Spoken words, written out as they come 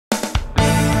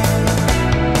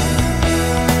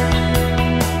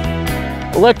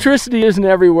Electricity isn't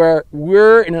everywhere.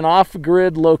 We're in an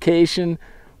off-grid location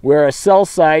where a cell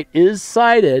site is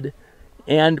sited.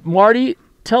 And Marty,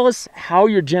 tell us how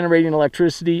you're generating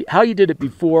electricity, how you did it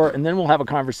before, and then we'll have a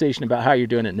conversation about how you're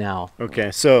doing it now.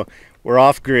 Okay, so we're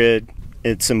off-grid.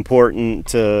 It's important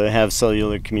to have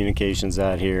cellular communications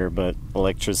out here, but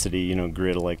electricity, you know,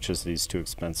 grid electricity is too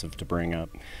expensive to bring up.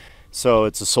 So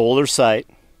it's a solar site.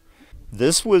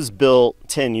 This was built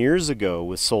 10 years ago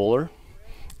with solar,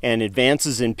 and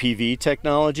advances in PV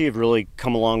technology have really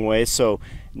come a long way. So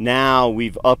now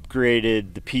we've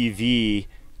upgraded the PV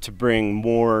to bring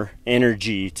more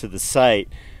energy to the site.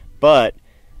 But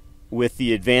with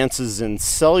the advances in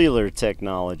cellular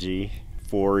technology,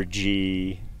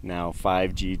 4G, now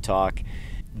 5G talk,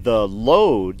 the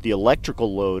load, the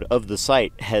electrical load of the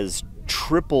site has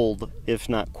tripled, if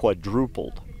not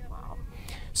quadrupled.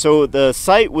 So the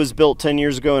site was built 10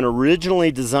 years ago and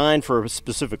originally designed for a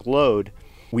specific load.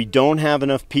 We don't have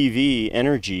enough PV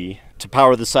energy to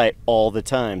power the site all the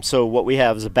time. So what we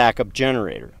have is a backup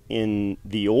generator. In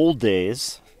the old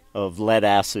days of lead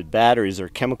acid batteries or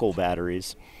chemical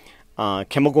batteries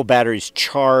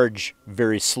charge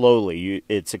very slowly.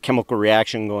 It's a chemical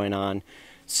reaction going on.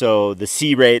 So the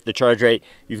C rate, the charge rate,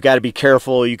 you've got to be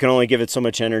careful. You can only give it so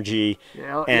much energy.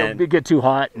 Yeah, and they get too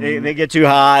hot. They get too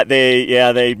hot.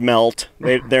 They melt.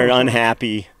 They're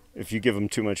unhappy if you give them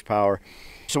too much power.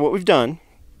 So what we've done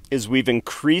is we've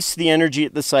increased the energy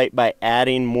at the site by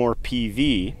adding more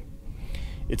PV.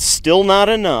 It's still not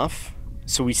enough,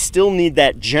 so we still need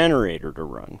that generator to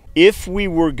run. If we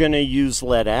were going to use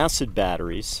lead acid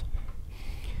batteries,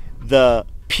 the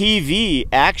PV,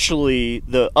 actually,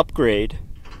 the upgrade,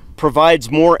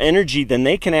 provides more energy than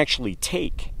they can actually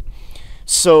take.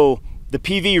 So the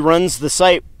PV runs the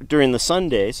site during the sun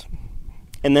days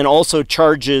and then also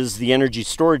charges the energy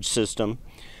storage system.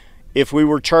 If we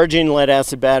were charging lead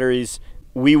acid batteries,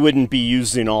 we wouldn't be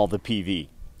using all the PV.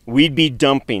 We'd be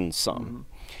dumping some.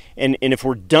 And if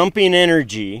we're dumping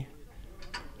energy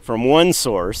from one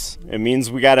source, it means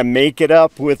we got to make it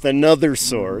up with another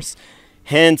source.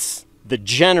 Hence the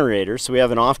generator. So we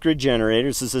have an off-grid generator.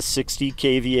 This is a 60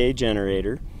 kVA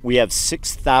generator. We have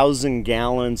 6,000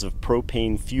 gallons of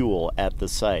propane fuel at the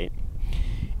site.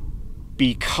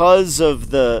 Because of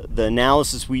the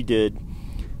analysis we did,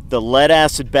 the lead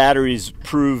acid batteries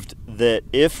proved that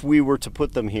if we were to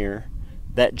put them here,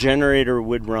 that generator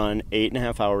would run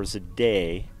 8.5 hours a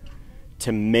day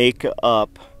to make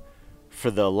up for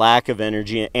the lack of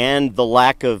energy and the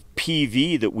lack of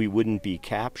PV that we wouldn't be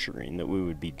capturing, that we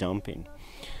would be dumping.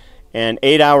 And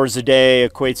 8 hours a day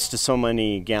equates to so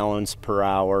many gallons per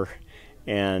hour,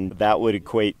 and that would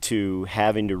equate to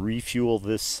having to refuel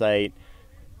this site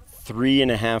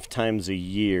 3.5 times a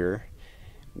year,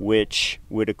 which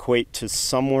would equate to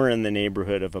somewhere in the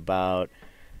neighborhood of about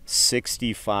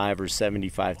 $65,000 or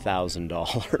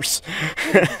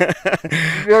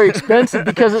 $75,000. Very expensive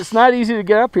because it's not easy to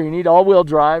get up here. You need all-wheel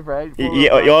drive, right?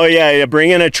 Oh yeah,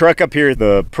 bringing a truck up here.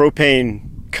 The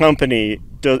propane company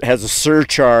has a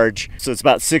surcharge, so it's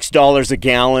about $6 a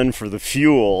gallon for the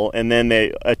fuel, and then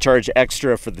they charge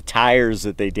extra for the tires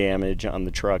that they damage on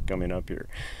the truck coming up here.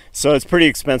 So it's a pretty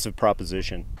expensive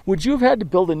proposition. Would you have had to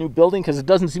build a new building? Because it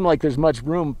doesn't seem like there's much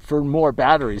room for more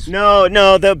batteries. No,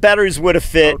 the batteries would have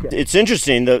fit. Okay. It's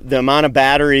interesting, the amount of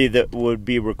battery that would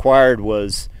be required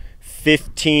was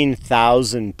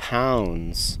 15,000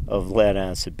 pounds of lead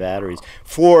acid batteries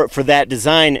for that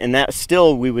design, and that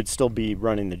still, we would still be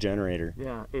running the generator.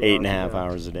 Yeah, 8.5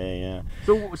 hours a day, yeah.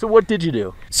 So what did you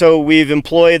do? So we've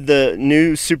employed the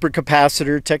new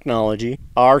supercapacitor technology.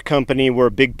 Our company, we're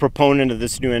a big proponent of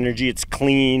this new energy. It's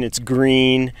clean, it's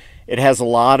green, it has a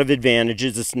lot of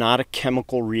advantages. It's not a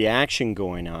chemical reaction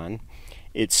going on.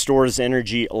 It stores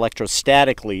energy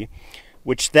electrostatically,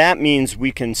 which that means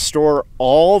we can store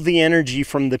all the energy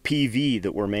from the PV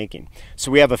that we're making.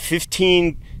 So we have a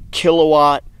 15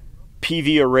 kilowatt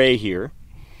PV array here,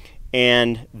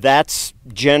 and that's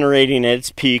generating at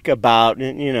its peak about,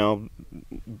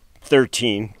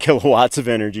 13 kilowatts of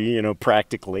energy,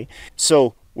 practically.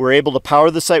 So we're able to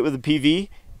power the site with the PV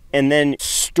and then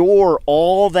store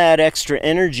all that extra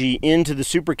energy into the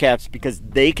supercaps because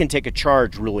they can take a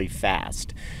charge really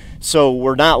fast. So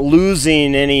we're not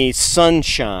losing any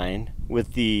sunshine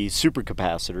with the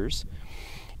supercapacitors.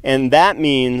 And that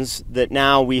means that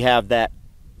now we have that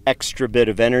extra bit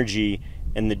of energy,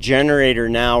 and the generator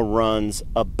now runs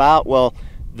about, well,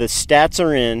 the stats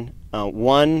are in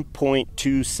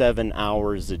 1.27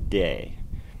 hours a day.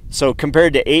 So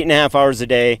compared to 8.5 hours a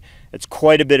day, it's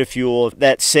quite a bit of fuel.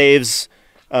 That saves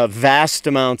vast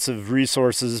amounts of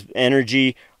resources,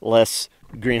 energy, less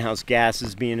greenhouse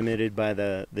gases being emitted by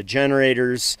the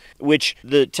generators, which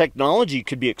the technology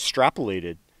could be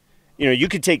extrapolated. You know, you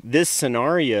could take this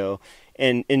scenario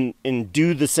and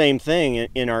do the same thing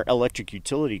in our electric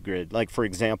utility grid. Like, for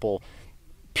example,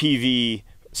 PV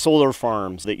solar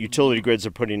farms that utility grids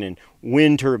are putting in,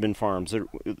 wind turbine farms that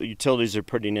utilities are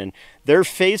putting in. They're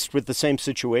faced with the same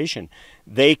situation.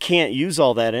 They can't use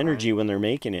all that energy when they're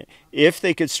making it. If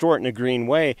they could store it in a green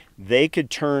way, they could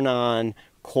turn on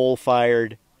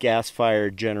coal-fired,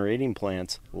 gas-fired generating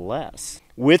plants less.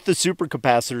 With the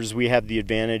supercapacitors, we have the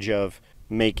advantage of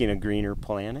making a greener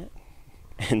planet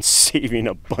and saving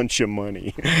a bunch of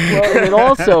money. Well, and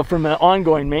also from an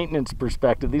ongoing maintenance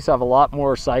perspective, these have a lot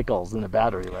more cycles than a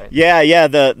battery, right? Yeah.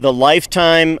 The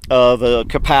lifetime of a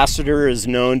capacitor is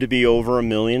known to be over 1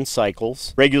 million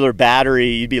cycles. Regular battery,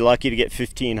 you'd be lucky to get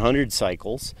 1,500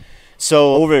 cycles.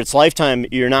 So over its lifetime,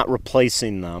 you're not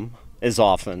replacing them as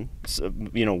often, so,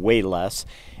 you know, way less.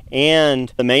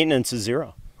 And the maintenance is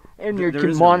zero. And you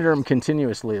can monitor them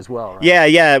continuously as well, right?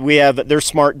 Yeah, they're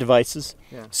smart devices.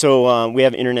 Yeah. So we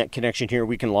have internet connection here.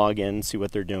 We can log in and see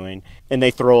what they're doing. And they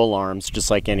throw alarms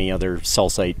just like any other cell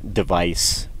site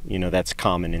device. You know, that's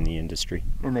common in the industry.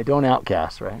 And they don't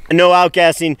outgas, right? No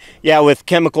outgassing. Yeah, with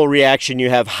chemical reaction,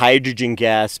 you have hydrogen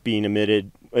gas being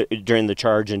emitted during the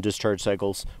charge and discharge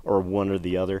cycles, or one or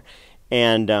the other.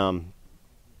 And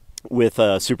with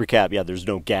supercap, yeah, there's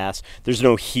no gas. There's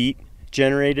no heat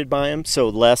generated by them, so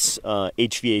less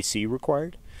HVAC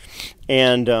required,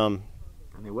 and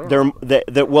they're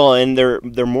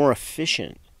more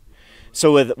efficient.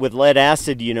 So with lead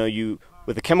acid, you know,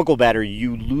 with a chemical battery,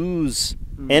 you lose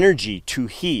energy to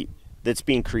heat that's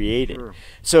being created. Sure.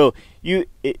 So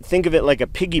think of it like a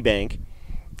piggy bank.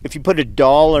 If you put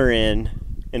 $1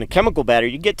 in a chemical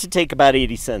battery, you get to take about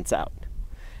 80 cents out.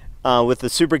 With the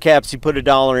supercaps, you put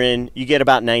 $1 in, you get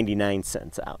about 99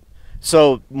 cents out.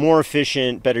 So more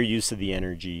efficient, better use of the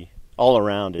energy all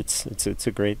around. It's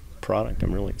a great product.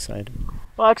 I'm really excited.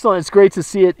 Well, excellent. It's great to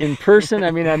see it in person.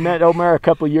 I mean, I met Omar a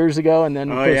couple of years ago, and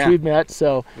then of course we've met.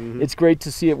 So it's great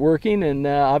to see it working, and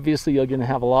obviously you're going to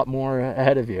have a lot more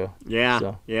ahead of you. Yeah,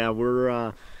 so. Yeah.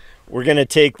 We're going to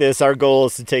take this. Our goal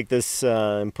is to take this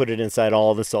and put it inside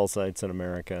all the cell sites in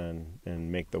America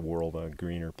and make the world a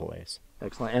greener place.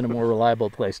 Excellent, and a more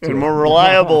reliable place too. And more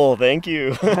reliable. Thank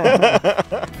you.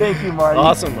 Thank you, Marty.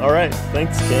 Awesome. All right.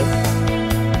 Thanks, Ken.